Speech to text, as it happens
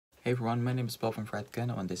Hey everyone, my name is Paul from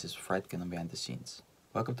Friedkin and this is Friedkin on Behind the Scenes.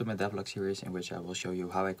 Welcome to my devlog series in which I will show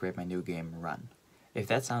you how I create my new game, Run. If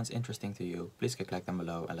that sounds interesting to you, please click like down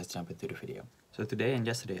below and let's jump into the video. So today and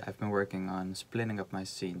yesterday I've been working on splitting up my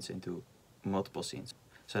scenes into multiple scenes,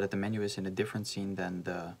 so that the menu is in a different scene than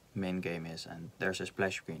the main game is, and there's a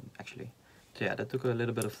splash screen actually. So yeah, that took a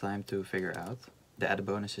little bit of time to figure out. The added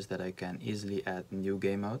bonus is that I can easily add new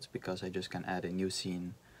game modes because I just can add a new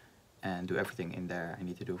scene and do everything in there I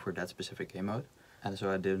need to do for that specific game mode. And so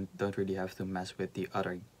I don't really have to mess with the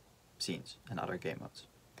other scenes and other game modes.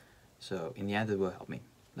 So in the end it will help me.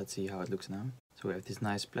 Let's see how it looks now. So we have this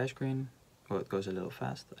nice splash screen. Oh, it goes a little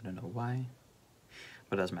fast, I don't know why,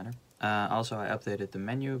 but it doesn't matter. Also I updated the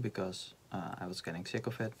menu because I was getting sick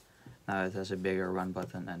of it. Now it has a bigger run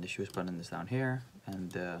button and the shoes button is down here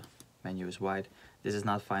and the menu is wide. This is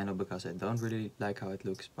not final because I don't really like how it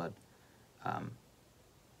looks, but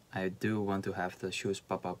I do want to have the shoes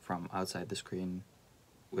pop up from outside the screen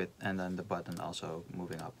and then the button also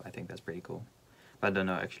moving up. I think that's pretty cool. But I don't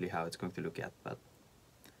know actually how it's going to look yet, but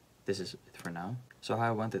this is it for now. So how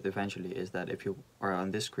I want it eventually is that if you are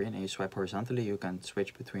on this screen and you swipe horizontally, you can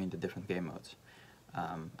switch between the different game modes.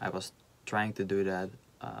 I was trying to do that,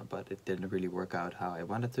 but it didn't really work out how I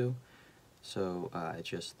wanted to. So I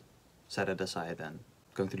just set it aside and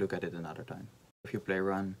going to look at it another time. If you play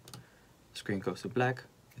Run, the screen goes to black.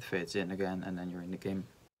 It fades in again and then you're in the game.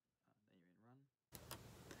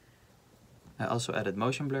 I also added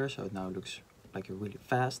motion blur, so it now looks like you're really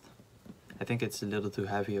fast. I think it's a little too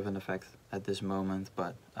heavy of an effect at this moment,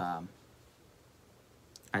 but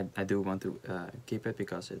I do want to keep it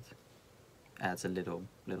because it adds a little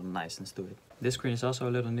niceness to it. This screen is also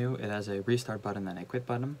a little new. It has a restart button and a quit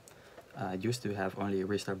button. It used to have only a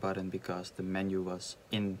restart button because the menu was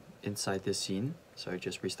inside this scene, so it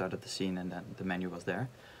just restarted the scene and then the menu was there.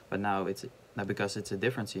 But now because it's a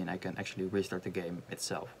different scene, I can actually restart the game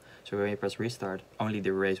itself. So when you press restart, only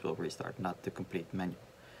the race will restart, not the complete menu.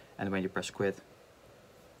 And when you press quit,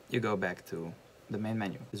 you go back to the main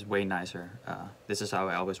menu. It's way nicer. This is how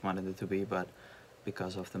I always wanted it to be, but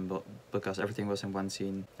because everything was in one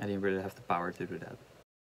scene, I didn't really have the power to do that.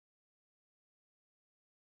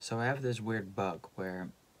 So I have this weird bug where,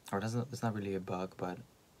 or it's not really a bug, but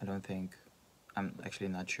I'm actually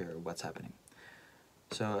not sure what's happening.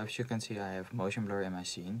 So as you can see, I have motion blur in my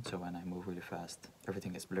scene, so when I move really fast,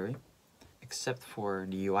 everything is blurry, except for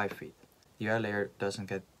the UI feed. The UI layer doesn't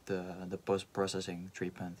get the post-processing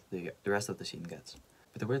treatment the rest of the scene gets.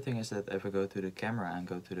 But the weird thing is that if I go to the camera and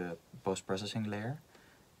go to the post-processing layer,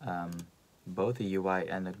 both the UI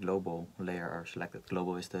and the global layer are selected.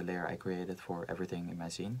 Global is the layer I created for everything in my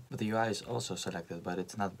scene. But the UI is also selected, but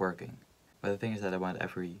it's not working. But the thing is that I want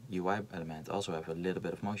every UI element also have a little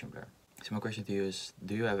bit of motion blur. So my question to you is,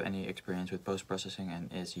 do you have any experience with post-processing,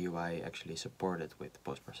 and is UI actually supported with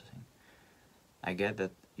post-processing? I get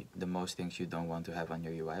that the most things you don't want to have on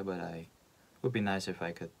your UI, but it would be nice if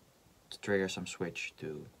I could trigger some switch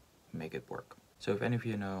to make it work. So if any of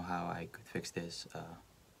you know how I could fix this,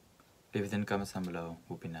 leave it in the comments down below.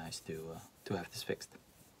 Would be nice to have this fixed.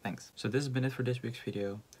 Thanks. So this has been it for this week's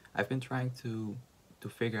video. I've been trying to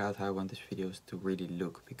figure out how I want these videos to really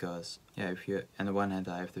look, because yeah, on the one hand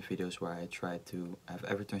I have the videos where I try to have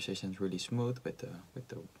every transition really smooth with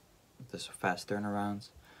the fast turnarounds.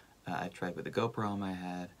 I tried with the GoPro on my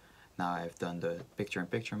head. Now I've done the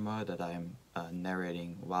picture-in-picture mode that I'm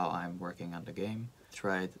narrating while I'm working on the game.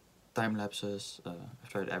 Tried time lapses. I've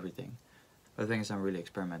tried everything. But the thing is, I'm really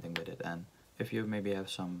experimenting with it, and if you maybe have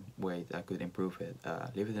some way that I could improve it,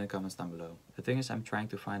 leave it in the comments down below. The thing is, I'm trying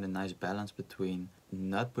to find a nice balance between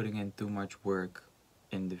not putting in too much work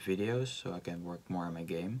in the videos so I can work more on my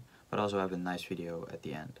game, but also have a nice video at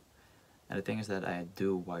the end. And the thing is that I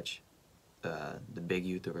do watch the big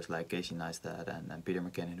YouTubers like Casey Neistat and Peter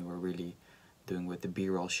McKinnon, who are really doing with the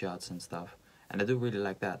B-roll shots and stuff, and I do really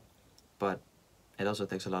like that, but it also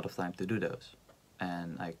takes a lot of time to do those,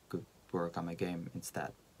 and I could work on my game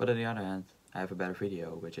instead. But on the other hand, I have a better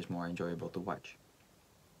video which is more enjoyable to watch.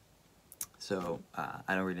 So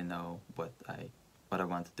I don't really know what I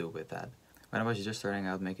want to do with that. When I was just starting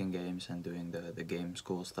out making games and doing the game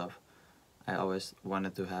school stuff, I always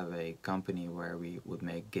wanted to have a company where we would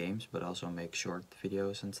make games but also make short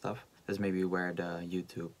videos and stuff. That's maybe where the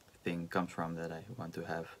YouTube thing comes from, that I want to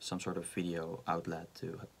have some sort of video outlet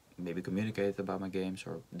to maybe communicate about my games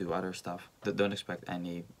or do other stuff. Don't expect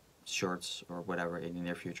any shorts or whatever in the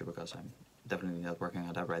near future, because I'm definitely not working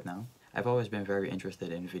on that right now. I've always been very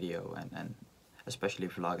interested in video and especially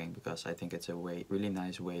vlogging, because I think it's a really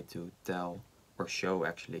nice way to tell or show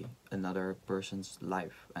actually another person's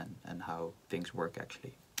life and how things work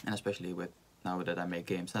actually. And especially with now that I make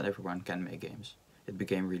games. Not everyone can make games. It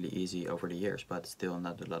became really easy over the years, but still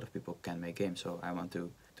not a lot of people can make games. So I want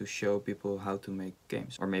to show people how to make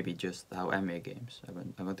games, or maybe just how I make games.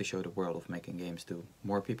 I want to show the world of making games to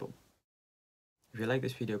more people. If you like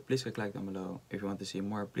this video, please click like down below. If you want to see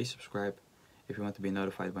more, please subscribe. If you want to be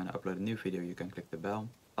notified when I upload a new video, you can click the bell.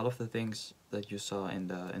 All of the things that you saw in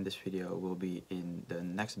this video will be in the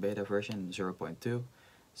next beta version 0.2.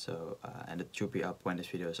 So and it should be up when this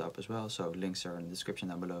video is up as well. So links are in the description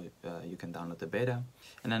down below. You can download the beta.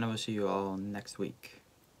 And then I will see you all next week.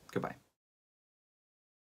 Goodbye.